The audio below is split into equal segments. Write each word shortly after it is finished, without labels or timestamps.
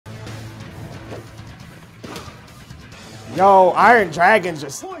Yo, Iron Dragon's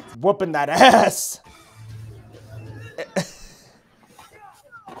just whooping that ass.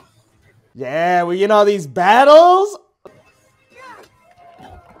 Yeah, well, you know, these battles.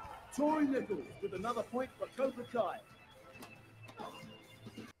 Tory with another point for Cobra Kai.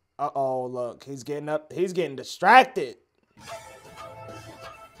 Uh-oh, look, he's getting distracted.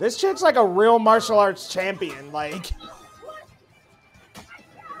 This chick's like a real martial arts champion, like.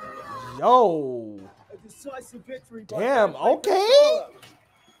 Yo. A decisive victory. Damn, okay.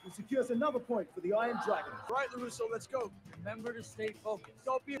 It secures another point for the Iron Dragon. Right, LaRusso, let's go. Remember to stay focused.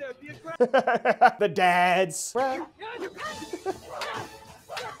 Don't be there, be aggressive. The dads.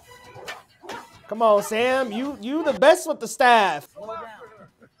 Come on, Sam. You the best with the staff. Slow down.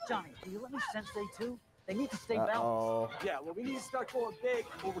 Johnny, can you let me sensei too? They need to stay balanced. Yeah, well, we need to start going big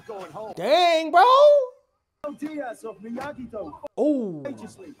or we're going home. Dang, bro. Diaz of Miyagi-Do. Oh.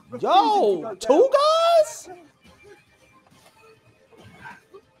 Yo, two guys?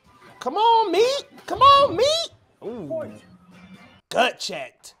 Come on, meat. Come on, meat. Ooh. Gut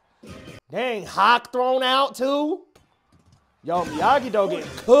checked. Dang, Hawk thrown out too. Yo, Miyagi-Do getting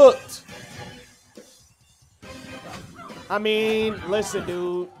cooked. I mean, listen,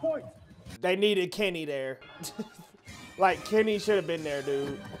 dude. They needed Kenny there. Like, Kenny should have been there,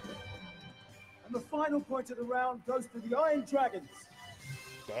 dude. And the final point of the round goes to the Iron Dragons.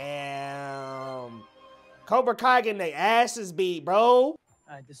 Damn. Cobra Kai getting their asses beat, bro.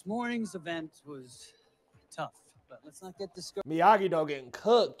 This morning's event was tough, but let's not get discouraged. Miyagi-Do getting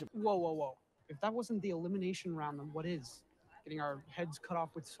cooked. Whoa, whoa, whoa. If that wasn't the elimination round, then what is? Getting our heads cut off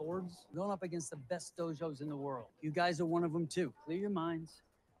with swords? Going up against the best dojos in the world. You guys are one of them too. Clear your minds,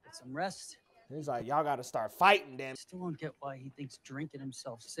 get some rest. He's like, y'all got to start fighting, damn. Still don't get why he thinks drinking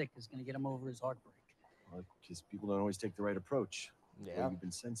himself sick is going to get him over his heartbreak. Well, because people don't always take the right approach. Yeah. You've been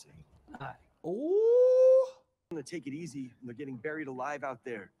sensing. Hi. Ooh. I'm gonna take it easy, and they're getting buried alive out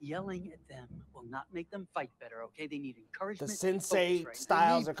there. Yelling at them will not make them fight better, okay? They need encouragement. The sensei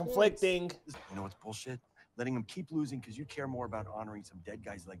styles are conflicting. You know what's bullshit? Letting them keep losing because you care more about honoring some dead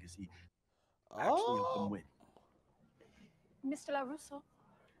guy's legacy. Actually help them win. Mr. LaRusso.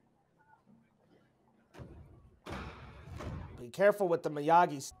 Be careful with the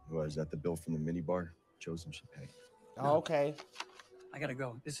Miyagi's. Was that the bill from the minibar? Chosen should pay. Oh, okay. I gotta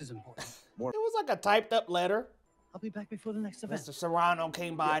go. This is important. It was like a typed up letter. I'll be back before the next event. Mr. Serrano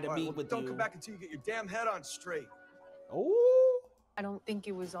came by to meet with don't you. Come back until you get your damn head on straight. Ooh. I don't think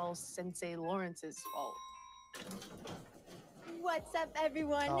it was all Sensei Lawrence's fault. What's up,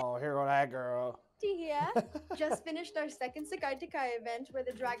 everyone? Oh, here go that girl. Here. Just finished our second Sekai Taikai event where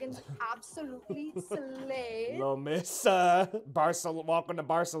the dragons absolutely slayed. Little Miss welcome to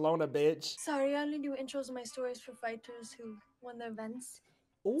Barcelona, bitch. Sorry, I only do intros of my stories for fighters who won the events.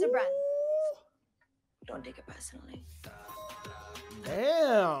 Ooh. It's a brand. Don't take it personally.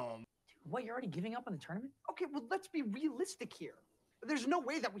 Damn. What, you're already giving up on the tournament? Okay, well, let's be realistic here. There's no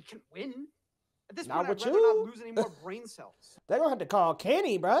way that we can win. At this point, I'd rather not lose any more brain cells. They're gonna have to call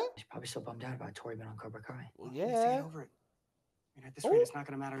Kenny, bruh. He's probably so bummed out about Tory being on Cobra Kai. Well, yeah. Get over it. I mean, at this rate, it's not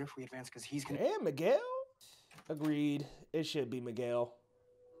gonna matter if we advance because he's gonna. And Miguel. Agreed. It should be Miguel.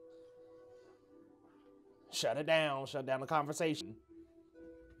 Shut it down. Shut down the conversation.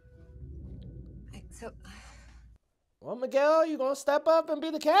 So, Well, Miguel, you gonna step up and be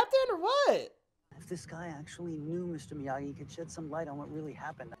the captain or what? If this guy actually knew Mr. Miyagi, he could shed some light on what really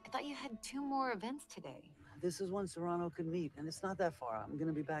happened. I thought you had 2 more events today. This is one Serrano could meet, and it's not that far. I'm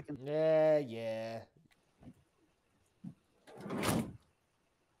gonna be back in. Yeah.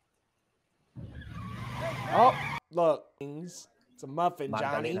 Oh, look. It's a muffin,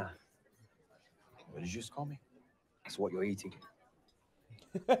 Johnny. What did you just call me? That's what you're eating.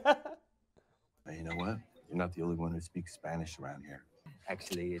 Hey, you know what? You're not the only one who speaks Spanish around here.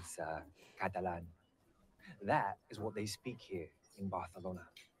 Actually, it's Catalan. That is what they speak here in Barcelona.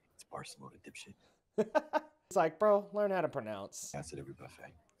 It's Barcelona, dipshit. It's like, bro, learn how to pronounce. That's at every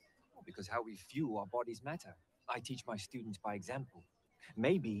buffet. Because how we fuel our bodies matter. I teach my students by example.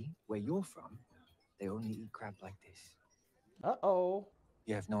 Maybe where you're from, they only eat crab like this. Uh-oh.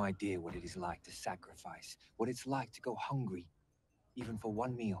 You have no idea what it is like to sacrifice, what it's like to go hungry, even for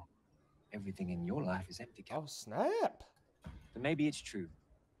one meal. Everything in your life is empty. Oh, snap. So maybe it's true.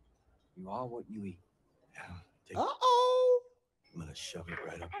 You are what you eat. Yeah. Uh-oh. I'm gonna shove it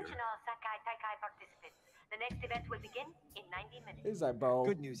right up Attention here. all Sekai Taikai participants. The next event will begin in 90 minutes. He's like, bro.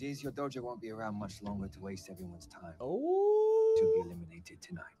 Good news is your dojo won't be around much longer to waste everyone's time. Oh. To be eliminated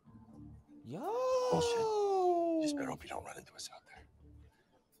tonight. Yo. Bullshit. Just better hope you don't run into us out there.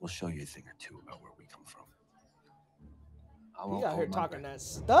 We'll show you a thing or two about where we come from. You out here talking that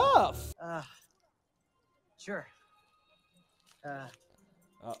stuff. Sure.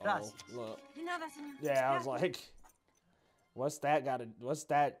 Gracias. Look. De nada, señor. Yeah, I was like, what's that got to, what's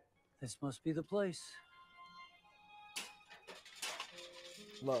that? This must be the place.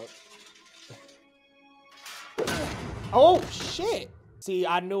 Look. Oh, shit. See,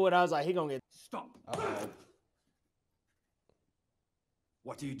 I knew it. I was like, he gonna get. Stop. Uh-oh.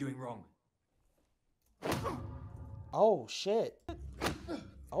 What are you doing wrong? Oh, shit.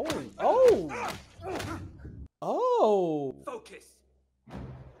 Oh, oh. Oh. Focus.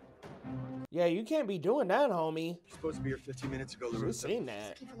 Yeah, you can't be doing that, homie. You're supposed to be here 15 minutes ago, We've LaRusso. seen that.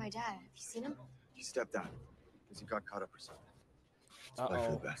 Looking for my dad. Have you seen him? He stepped out because he got caught up or something. It's probably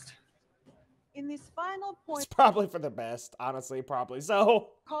for the best. In this final It's point, probably for the best, honestly, probably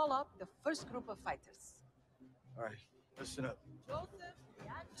so. call up the first group of fighters. All right, listen up.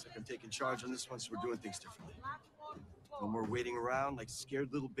 Looks like I'm taking charge on this one, so we're doing things differently. No more waiting around like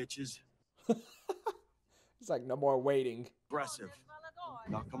scared little bitches. It's like no more waiting. Aggressive.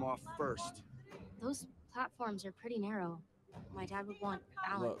 Knock them off first. Those platforms are pretty narrow. My dad would want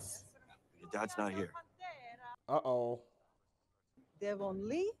balance. Your dad's not here. Uh-oh. Devon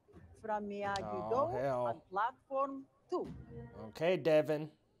Lee from Miyagi-Do Oh, hell. on platform 2. Okay, Devin.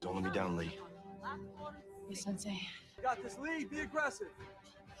 Don't let me down, Lee. Hey, Sensei. You got this, Lee. Be aggressive.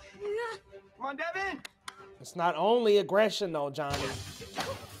 Come on, Devin. It's not only aggression, though, Johnny.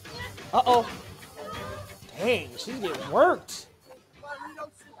 Uh-oh. Dang, she's getting worked.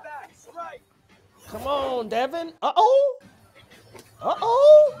 Come on, Devin. Uh-oh.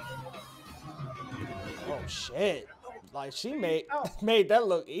 Uh-oh. Oh, shit. Like, she made that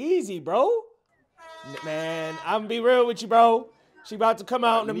look easy, bro. Man, I'm gonna be real with you, bro. She about to come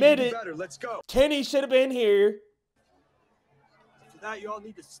out in a minute. Let's go. Kenny should have been here. After that, you all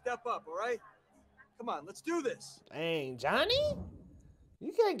need to step up, all right? Come on, let's do this. Dang, Johnny?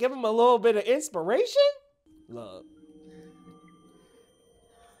 You can't give him a little bit of inspiration? Look.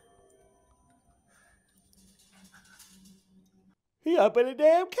 He up in a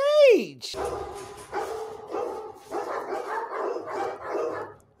damn cage.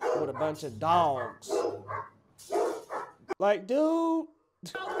 With a bunch of dogs. Like, dude.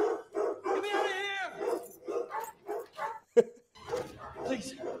 Get me out of here!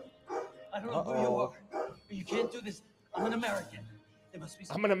 Please. I don't know who you are, but you can't do this. I'm an American. There must be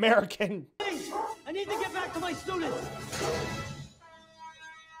I'm an American. Please, I need to get back to my students.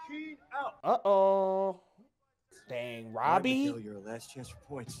 Keen out. Uh-oh. Dang, Robby. Miguel, your last chance for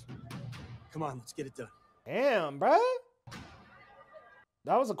points. Come on, let's get it done. Damn, bruh.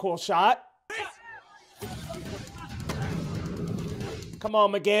 That was a cool shot. Come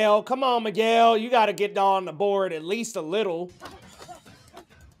on, Miguel. Come on, Miguel. You got to get on the board at least a little.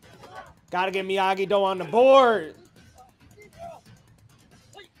 Got to get Miyagi-Do on the board.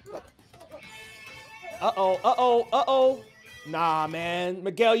 Uh-oh, uh-oh, uh-oh. Nah, man.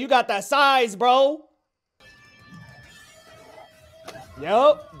 Miguel, you got that size, bro.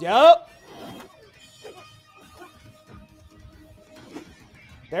 Yup, yup.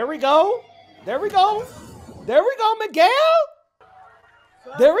 There we go. There we go. There we go, Miguel.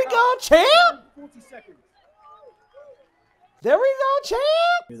 There we go, champ. 40 seconds. There we go, champ.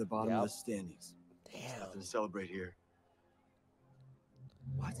 Near the bottom of the standings. Damn. Nothing to celebrate here.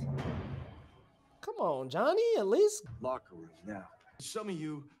 What? Come on, Johnny, at least. Locker room now. Some of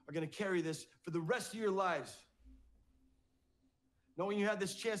you are gonna carry this for the rest of your lives. Knowing you had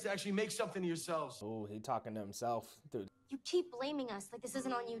this chance to actually make something of yourselves. Oh, he talking to himself, dude. You keep blaming us like this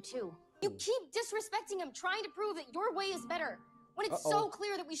isn't on you too. You keep disrespecting him, trying to prove that your way is better. When it's so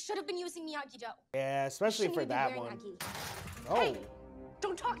clear that we should have been using Miyagi-Do. Yeah, especially for that one. Oh. Hey,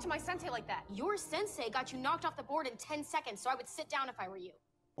 don't talk to my sensei like that. Your sensei got you knocked off the board in 10 seconds, so I would sit down if I were you.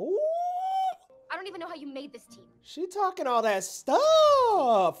 Ooh. I don't even know how you made this team. She talking all that stuff.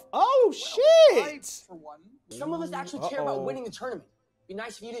 Oh, shit. For one. Some of us actually care about winning the tournament. Be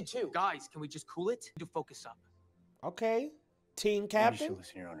nice if you did too. Guys, can we just cool it? To focus up. Okay. Team You captain. should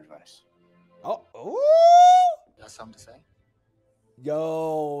listen to your own advice. Oh. Ooh. Got something to say?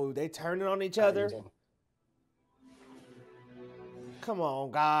 Yo, they turning on each other. Come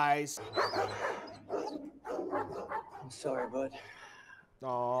on, guys. I'm sorry, bud.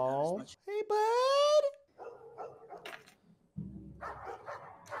 Oh. Hey, bud.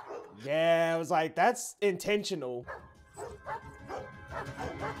 Yeah, it was like, that's intentional.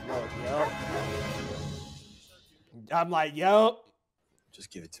 Look, yup. I'm like, yup.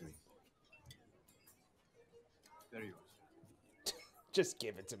 Just give it to me. There you go. Just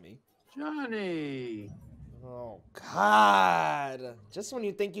give it to me. Johnny. Oh, God. Just when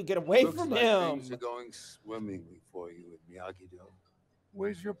you think you get away Looks from like him. Things are going swimmingly for you with Miyagi-Do.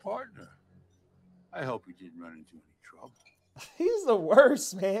 Where's your partner? I hope he didn't run into any trouble. He's the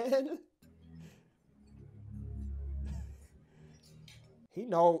worst, man.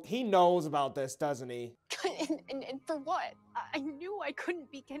 He knows about this, doesn't he? And for what? I knew I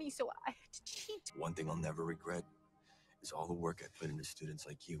couldn't beat Kenny, so I had to cheat. One thing I'll never regret is all the work I put into students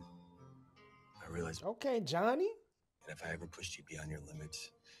like you. I realize. Okay, Johnny. And if I ever pushed you beyond your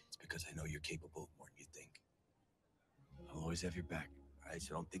limits, it's because I know you're capable of more than you think. I'll always have your back, all right?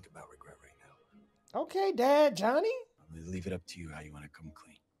 So don't think about regret right now. Okay, Dad, Johnny. I'm gonna leave it up to you how you want to come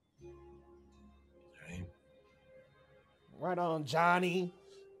clean. All right? Right on, Johnny.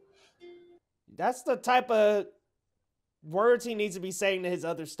 That's the type of words he needs to be saying to his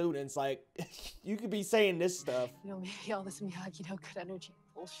other students. Like, you could be saying this stuff. You know, maybe all this Miyagi-Do good energy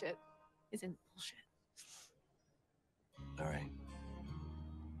bullshit isn't bullshit. All right.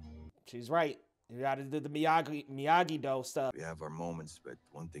 She's right. You gotta do the Miyagi-Do stuff. We have our moments, but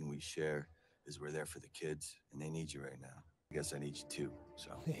one thing we share is we're there for the kids, and they need you right now. I guess I need you too,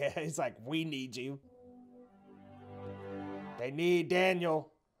 so. Yeah, it's like, we need you. They need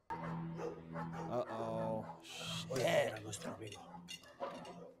Daniel. Uh-oh. Shit.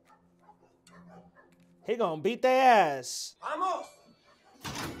 He gonna beat their ass. Vamos!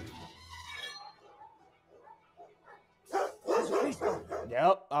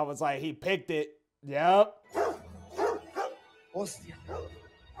 Yep, I was like, he picked it. Yep.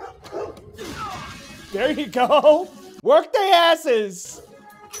 There you go. Work their asses.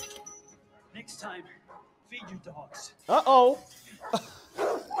 Next time, feed your dogs. Uh-oh.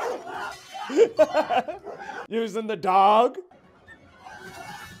 Using the dog.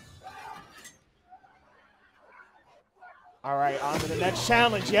 All right, on to the next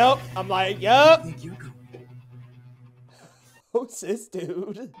challenge. Yep. I'm like, yep. Who's this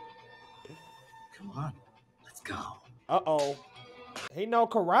dude? Come on, let's go. Uh-oh. He know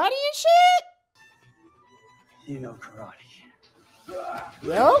karate and shit? You know karate.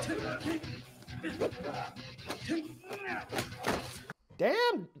 Yep.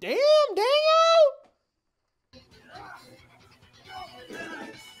 Damn, Daniel!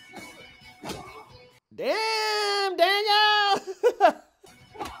 Damn, Daniel!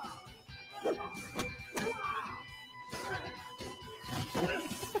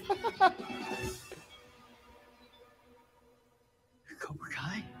 Cobra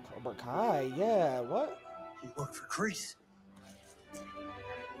Kai? Cobra Kai, yeah, what? You work for Chris.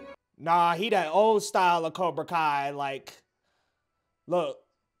 Nah, he that old style of Cobra Kai, like, look.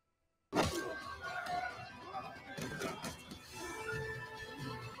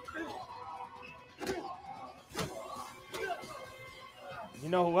 You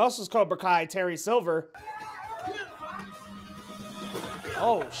know who else was Cobra Kai? Terry Silver.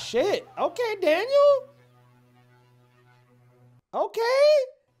 Oh, shit. Okay, Daniel. Okay.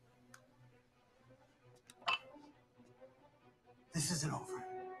 This isn't over.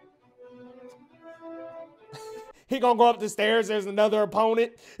 He gonna go up the stairs. There's another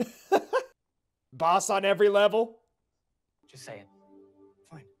opponent. Boss on every level. Just say it.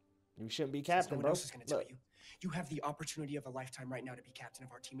 Fine. You shouldn't be captain, no one bro. else is gonna tell you. You have the opportunity of a lifetime right now to be captain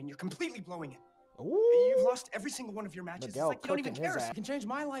of our team, and you're completely blowing it. Ooh. You've lost every single one of your matches. Miguel it's like you don't even cooking his care. ass. You can change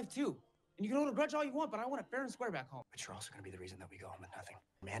my life too. And you can hold a grudge all you want, but I want it fair and square back home. But you're also gonna be the reason that we go home with nothing.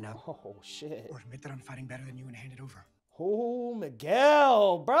 Man up. Oh, shit. Or admit that I'm fighting better than you and hand it over. Oh,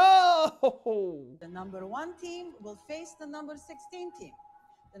 Miguel, bro. The number 1 team will face the number 16 team.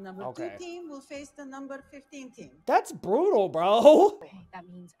 The number 2 team will face the number 15 team. That's brutal, bro. Okay, that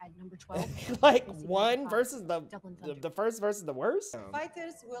means at number 12. Like one versus the first versus the worst.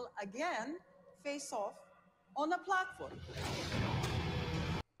 Fighters will again face off on a platform.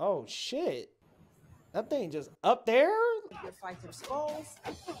 Oh shit. That thing just up there? Your fighters falls.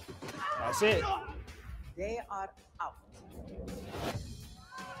 That's it. They are out.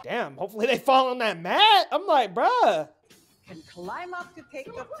 Damn, hopefully they fall on that mat. I'm like, bruh. Can climb up to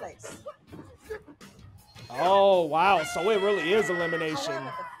take their place. Oh, wow. So it really is elimination.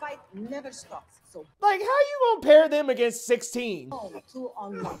 However, the fight never stops. So, like, how you gonna pair them against 16? 2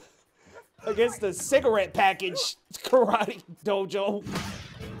 on 1. Against the cigarette package karate dojo.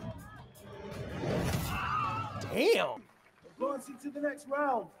 Damn. Advancing to the next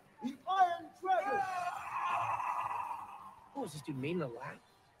round. The Iron Dragon. Oh, is this dude mean to laugh?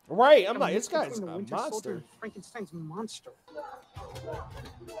 Right, I'm like, this guy's a monster. Frankenstein's monster.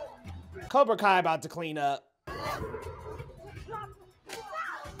 Cobra Kai about to clean up.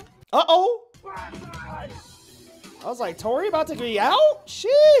 Uh-oh. I was like, Tory about to be out?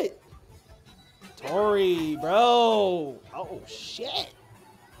 Shit. Tory, bro. Oh, shit.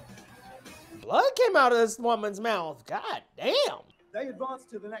 Blood came out of this woman's mouth. God damn. They advance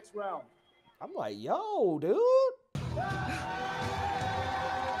to the next round. I'm like, yo, dude.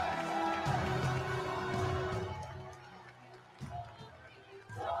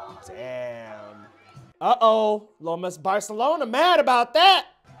 Damn. Uh-oh. Lomas Barcelona mad about that.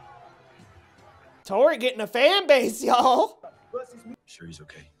 Tory getting a fan base, y'all. Sure he's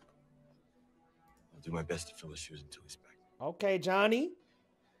okay. I'll do my best to fill his shoes until he's back. Okay, Johnny.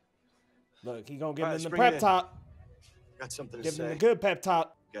 Look, he gonna give him the bring prep it in. talk. Got something to Give say. him the good pep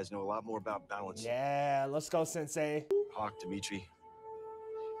talk. You guys know a lot more about balance. Yeah, let's go, Sensei. Hawk, Dimitri.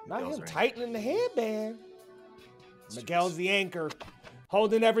 Not Miguel's him right. tightening the headband. Miguel's the anchor,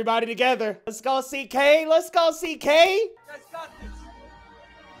 holding everybody together. Let's go, CK. Let's go, CK.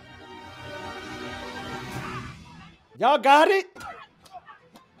 Y'all got it?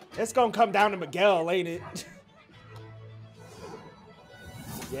 It's gonna come down to Miguel, ain't it?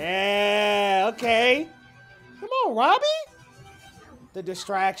 Yeah, okay. Come on, Robby. The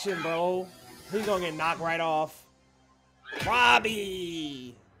distraction, bro. He's gonna get knocked right off.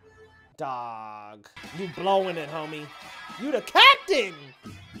 Robby. Dog. You blowing it, homie. You the captain.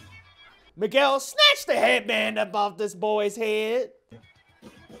 Miguel, snatch the headband up off this boy's head.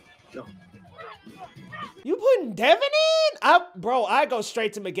 You putting Devin in? Bro, I go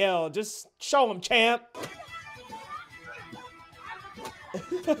straight to Miguel. Just show him, champ.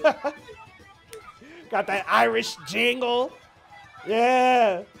 Got that Irish jingle.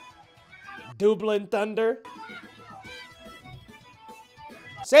 Yeah. Dublin Thunder.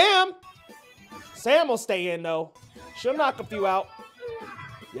 Sam will stay in, though. She'll knock a few out.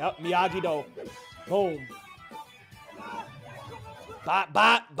 Yep, Miyagi-Do. Boom. Bot,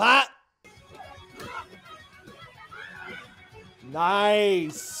 bot, bot.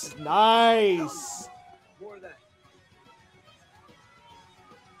 Nice. Nice.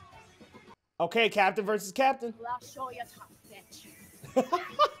 Okay, captain versus captain. Well, I'll show you tough, bitch.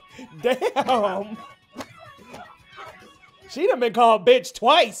 Damn. She done been called bitch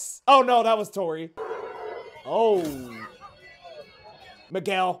twice. Oh, no, that was Tory. Oh.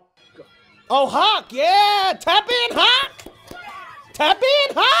 Miguel. Oh, Hawk. Yeah. Tap in, Hawk. Tap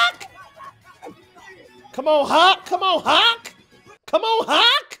in, Hawk. Come on, Hawk. Come on, Hawk. Come on,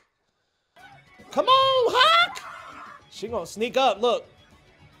 Hawk. Come on, Hawk. She gonna sneak up. Look.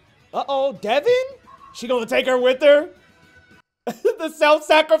 Uh-oh, Devin? She gonna take her with her? The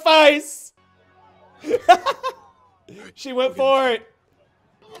self-sacrifice. She went for it.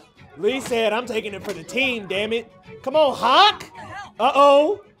 Lee said, I'm taking it for the team, damn it. Come on, Hawk.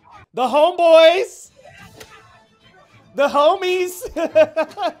 Uh-oh. The homeboys. The homies.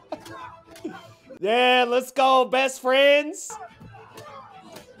 Yeah, let's go, best friends.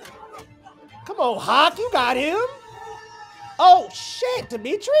 Come on, Hawk, you got him. Oh, shit,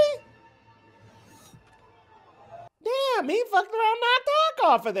 Dimitri? Damn, he fucked around, knocked Hawk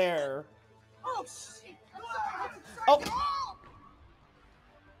off of there. Oh, shit. Oh.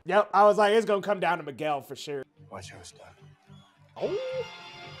 Yep, I was like, it's gonna come down to Miguel for sure. Watch how it's done. Oh.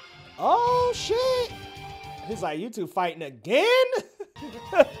 Oh, shit. He's like, you two fighting again?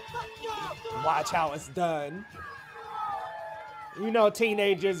 Watch how it's done. You know,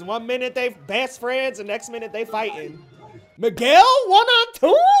 teenagers, 1 minute they best friends, the next minute they fighting. Miguel,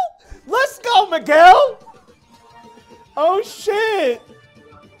 1-on-2? Let's go, Miguel. Oh, shit.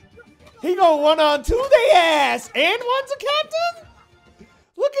 He gonna 1-on-2 they ass. And one's a captain?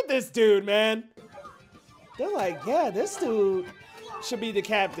 Look at this dude, man. They're like, yeah, this dude should be the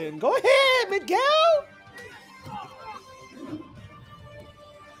captain. Go ahead, Miguel.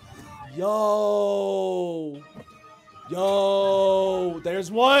 Yo. Yo.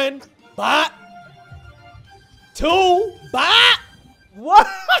 There's one. Bot. Two. Bot. What?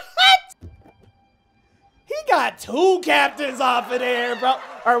 He got two captains off of there, bro.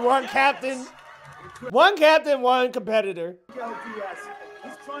 Or one captain. One captain, one competitor.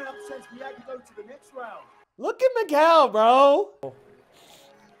 His triumph sends Miyagi-Do to the next round. Look at Miguel, bro.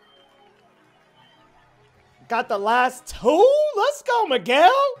 Got the last two? Let's go,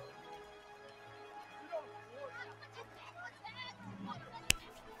 Miguel.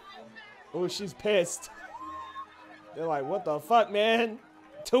 Oh, she's pissed. They're like, what the fuck, man?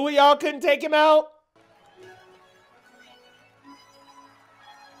 Two of y'all couldn't take him out?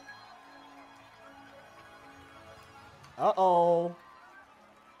 Uh-oh.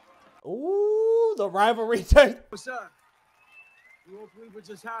 Ooh, the rivalry. What's up? You won't believe what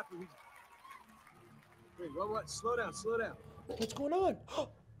just happened. Wait, what? Slow down, slow down. What's going on?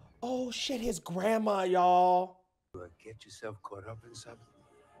 Oh, shit, his grandma, y'all. Get yourself caught up in something.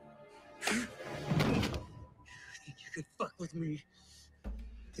 You could fuck with me.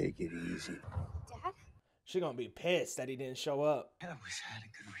 Take it easy. Dad? She gonna be pissed that he didn't show up. I always had a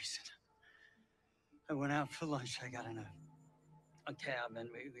good reason. I went out for lunch. I got in a cab, and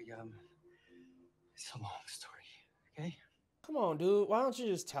we it's a long story, okay? Come on, dude. Why don't you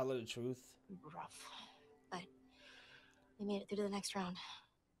just tell her the truth? Rough. But we made it through to the next round.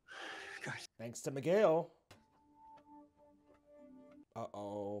 Good. Thanks to Miguel.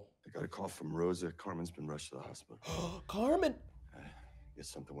 Uh-oh. I got a call from Rosa. Carmen's been rushed to the hospital. Carmen! Guess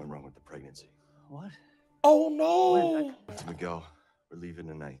something went wrong with the pregnancy. What? Oh, no! It's Miguel. We're leaving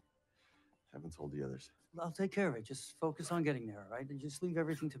tonight. Haven't told the others. I'll take care of it. Just focus on getting there, all right? And just leave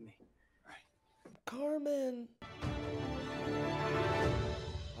everything to me. Carmen.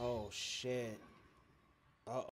 Oh, shit.